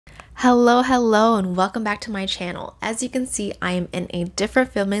Hello, and welcome back to my channel. As you can see, I am in a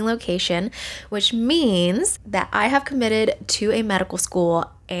different filming location, which means that I have committed to a medical school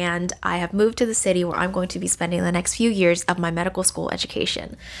and I have moved to the city where I'm going to be spending the next few years of my medical school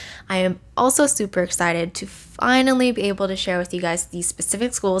education. I am also super excited to finally be able to share with you guys the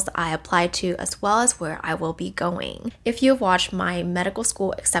specific schools that I applied to, as well as where I will be going. If you have watched my medical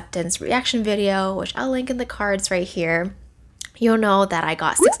school acceptance reaction video, which I'll link in the cards right here, you'll know that I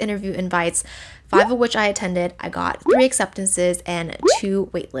got 6 interview invites, 5 of which I attended. I got 3 acceptances and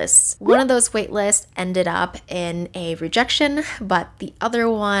 2 waitlists. One of those waitlists ended up in a rejection, but the other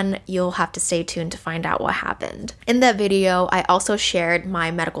one, you'll have to stay tuned to find out what happened. In that video, I also shared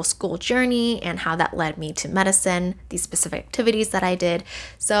my medical school journey and how that led me to medicine, the specific activities that I did.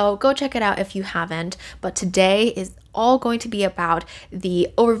 So go check it out if you haven't. But today is all going to be about the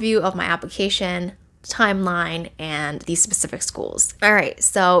overview of my application, timeline, and these specific schools. All right,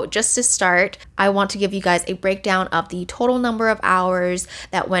 so just to start, I want to give you guys a breakdown of the total number of hours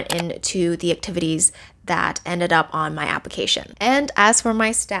that went into the activities that ended up on my application. And as for my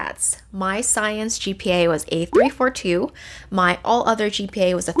stats, my science GPA was a 342, my all other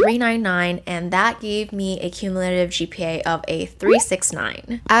GPA was a 399, and that gave me a cumulative GPA of a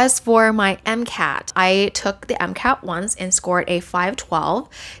 369. As for my MCAT, I took the MCAT once and scored a 512.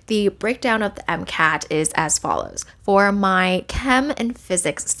 The breakdown of the MCAT is as follows. For my chem and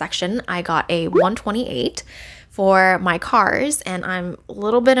physics section, I got a 128. For my cars, and I'm a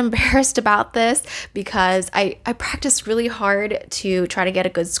little bit embarrassed about this because I practiced really hard to try to get a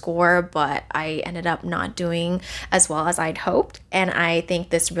good score, but I ended up not doing as well as I'd hoped, and I think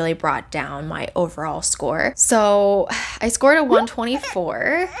this really brought down my overall score. So I scored a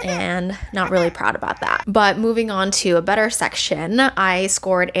 124 and not really proud about that. But moving on to a better section, I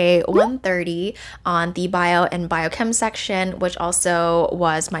scored a 130 on the bio and biochem section, which also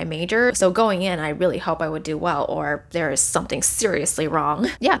was my major. So going in, I really hope I would do well, or there is something seriously wrong.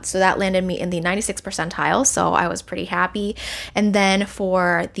 Yeah, so that landed me in the 96th percentile, so I was pretty happy. And then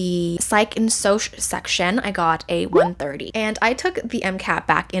for the psych and soc section, I got a 130. And I took the MCAT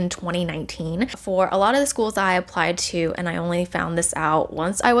back in 2019. For a lot of the schools that I applied to, and I only found this out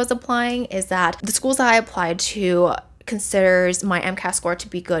once I was applying, is that the schools that I applied to considers my MCAS score to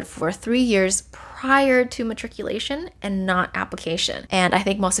be good for 3 years prior to matriculation and not application. And I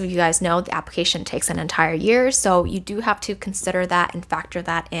think most of you guys know the application takes an entire year, so you do have to consider that and factor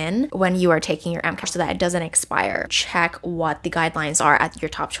that in when you are taking your MCAT so that it doesn't expire. Check what the guidelines are at your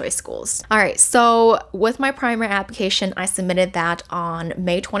top choice schools. All right, so with my primary application, I submitted that on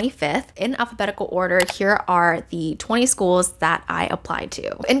May 25th. In alphabetical order, here are the 20 schools that I applied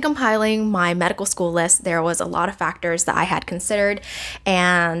to. In compiling my medical school list, there was a lot of factors that I had considered,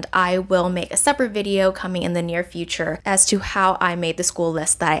 and I will make a separate video coming in the near future as to how I made the school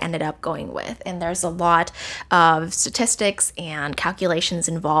list that I ended up going with. And there's a lot of statistics and calculations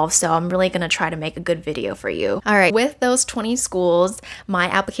involved, so I'm really going to try to make a good video for you. All right, with those 20 schools, my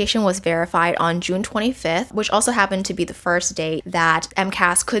application was verified on June 25th, which also happened to be the first date that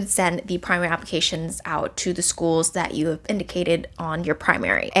MCAS could send the primary applications out to the schools that you have indicated on your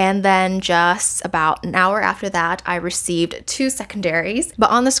primary. And then just about an hour after that, I received 2 secondaries. But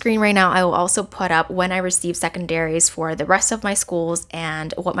on the screen right now, I will also put up when I received secondaries for the rest of my schools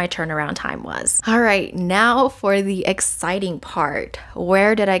and what my turnaround time was. All right, now for the exciting part.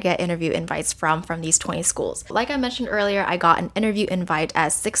 Where did I get interview invites from these 20 schools? Like I mentioned earlier, I got an interview invite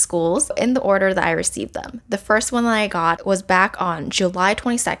at 6 schools in the order that I received them. The first one that I got was back on July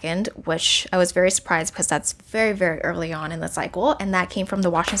 22nd, which I was very surprised because that's very, very early on in the cycle, and that came from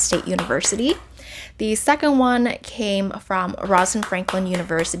the Washington State University. The second one came from Rosalind Franklin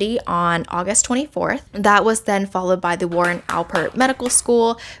University on August 24th. That was then followed by the Warren Alpert Medical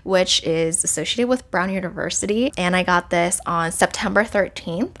School, which is associated with Brown University, and I got this on September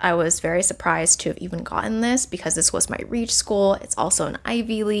 13th. I was very surprised to have even gotten this because this was my Reach school. It's also an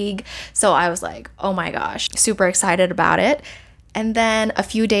Ivy League, so I was like, oh my gosh, super excited about it. And then a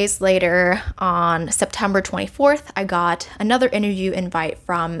few days later, on September 24th, I got another interview invite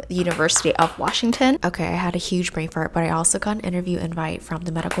from the University of Washington. Okay, I had a huge brain fart, but I also got an interview invite from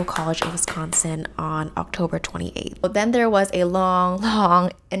the Medical College of Wisconsin on October 28th. But then there was a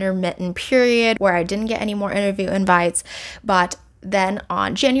long intermittent period where I didn't get any more interview invites, but then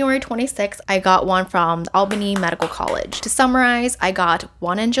on January 26th, I got one from Albany Medical College. To summarize, I got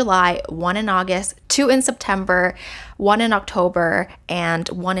 1 in July, 1 in August, 2 in September, one in October, and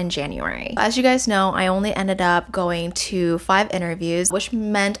one in January. As you guys know, I only ended up going to 5 interviews, which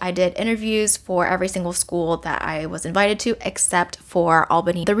meant I did interviews for every single school that I was invited to except for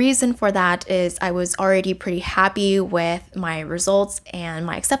Albany. The reason for that is I was already pretty happy with my results and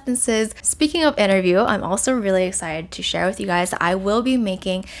my acceptances. Speaking of interview, I'm also really excited to share with you guys that I will be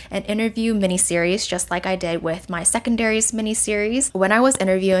making an interview mini-series just like I did with my Secondaries mini-series. When I was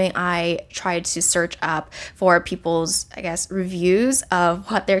interviewing, I tried to search up for people's, I guess, reviews of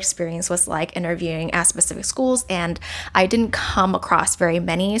what their experience was like interviewing at specific schools, and I didn't come across very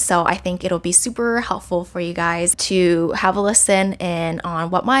many, so I think it'll be super helpful for you guys to have a listen in on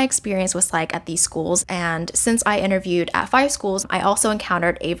what my experience was like at these schools. And since I interviewed at 5 schools, I also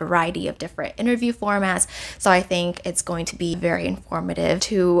encountered a variety of different interview formats, so I think it's going to be very informative.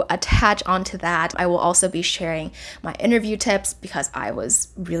 To attach onto that, I will also be sharing my interview tips because I was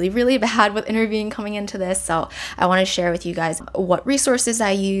really bad with interviewing coming into this, so I want to share with you guys what resources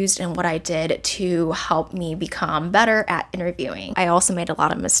I used and what I did to help me become better at interviewing. I also made a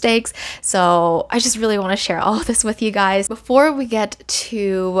lot of mistakes, so I just really want to share all of this with you guys. Before we get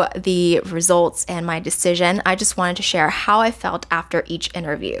to the results and my decision, I just wanted to share how I felt after each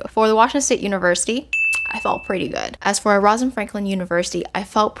interview. For the Washington State University, I felt pretty good. As for Rosalind Franklin University, I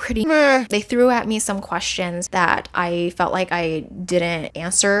felt pretty meh. They threw at me some questions that I felt like I didn't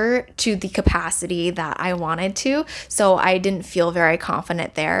answer to the capacity that I wanted to, so I didn't feel very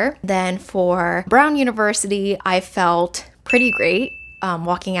confident there. Then for Brown University, I felt pretty great.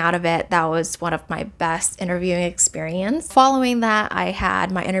 Walking out of it, that was one of my best interviewing experience. Following that, I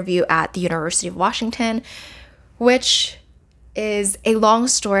had my interview at the University of Washington, which is a long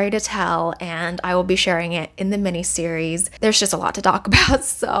story to tell, and I will be sharing it in the mini-series. There's just a lot to talk about,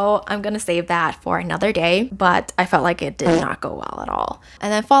 so I'm gonna save that for another day, but I felt like it did not go well at all.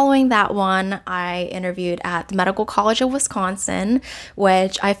 And then following that one, I interviewed at the Medical College of Wisconsin,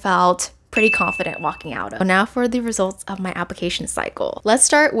 which I felt pretty confident walking out of. So now for the results of my application cycle. Let's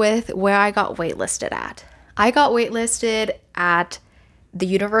start with where I got waitlisted at. I got waitlisted at the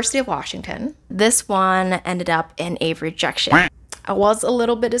University of Washington. This one ended up in a rejection. I was a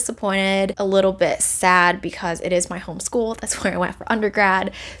little bit disappointed, a little bit sad because it is my home school. That's where I went for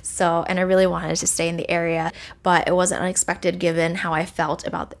undergrad. And I really wanted to stay in the area, but it wasn't unexpected given how I felt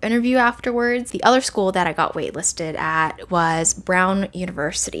about the interview afterwards. The other school that I got waitlisted at was Brown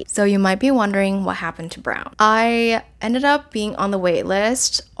University. So you might be wondering what happened to Brown. I ended up being on the wait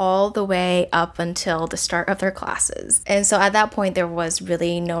list all the way up until the start of their classes. And so at that point, there was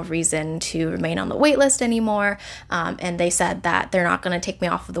really no reason to remain on the wait list anymore. And they said that they're not going to take me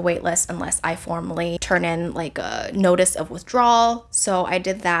off of the wait list unless I formally turn in like a notice of withdrawal. So I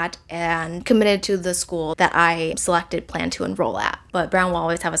did that and committed to the school that I selected, planned to enroll at. But Brown will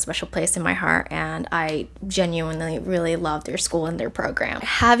always have a special place in my heart, and I genuinely really love their school and their program.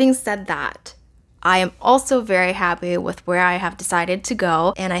 Having said that, I am also very happy with where I have decided to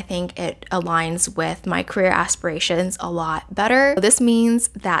go, and I think it aligns with my career aspirations a lot better. This means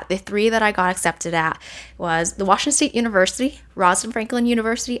that the 3 that I got accepted at was the Washington State University, Rosalind Franklin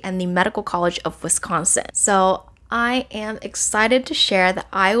University, and the Medical College of Wisconsin. So I am excited to share that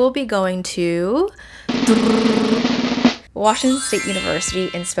I will be going to Washington State University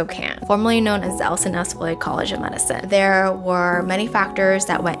in Spokane, formerly known as the Elson S. Floyd College of Medicine. There were many factors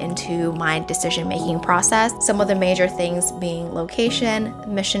that went into my decision-making process. Some of the major things being location,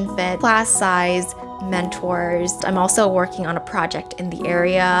 mission fit, class size, mentors. I'm also working on a project in the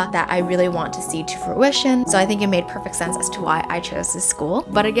area that I really want to see to fruition, so I think it made perfect sense as to why I chose this school.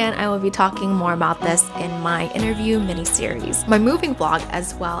 But again, I will be talking more about this in my interview mini-series. My moving vlog,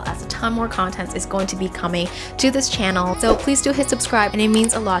 as well as a ton more content, is going to be coming to this channel, so please do hit subscribe, and it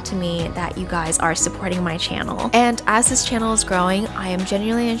means a lot to me that you guys are supporting my channel. And as this channel is growing, I am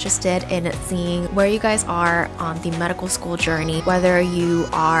genuinely interested in seeing where you guys are on the medical school journey, whether you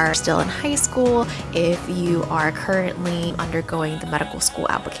are still in high school, if you are currently undergoing the medical school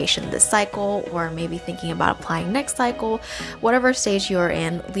application this cycle, or maybe thinking about applying next cycle. Whatever stage you're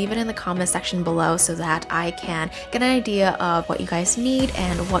in, leave it in the comment section below so that I can get an idea of what you guys need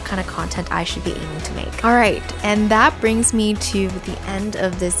and what kind of content I should be aiming to make. Alright, and that brings me to the end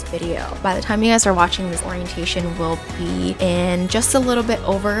of this video. By the time you guys are watching this, orientation will be in just a little bit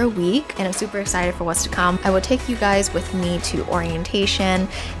over a week, and I'm super excited for what's to come. I will take you guys with me to orientation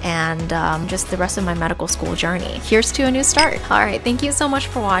and just the rest of my medical school journey. Here's to a new start. Alright, thank you so much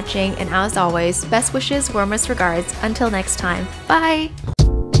for watching, and as always, best wishes, warmest regards. Until next time, bye!